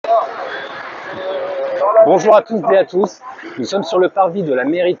Bonjour à toutes et à tous, nous sommes sur le parvis de la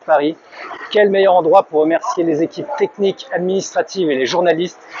mairie de Paris. Quel meilleur endroit pour remercier les équipes techniques, administratives et les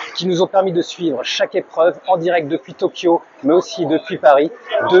journalistes qui nous ont permis de suivre chaque épreuve en direct depuis Tokyo, mais aussi depuis Paris,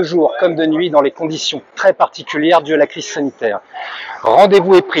 de jour comme de nuit dans les conditions très particulières dues à la crise sanitaire.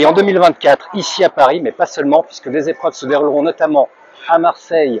 Rendez-vous est pris en 2024 ici à Paris, mais pas seulement, puisque des épreuves se dérouleront notamment à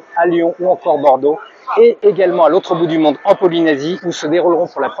Marseille, à Lyon ou encore Bordeaux, et également à l'autre bout du monde en Polynésie où se dérouleront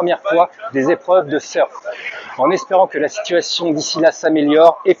pour la première fois des épreuves de surf. En espérant que la situation d'ici là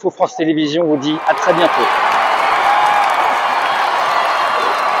s'améliore, FO France Télévisions vous dit à très bientôt.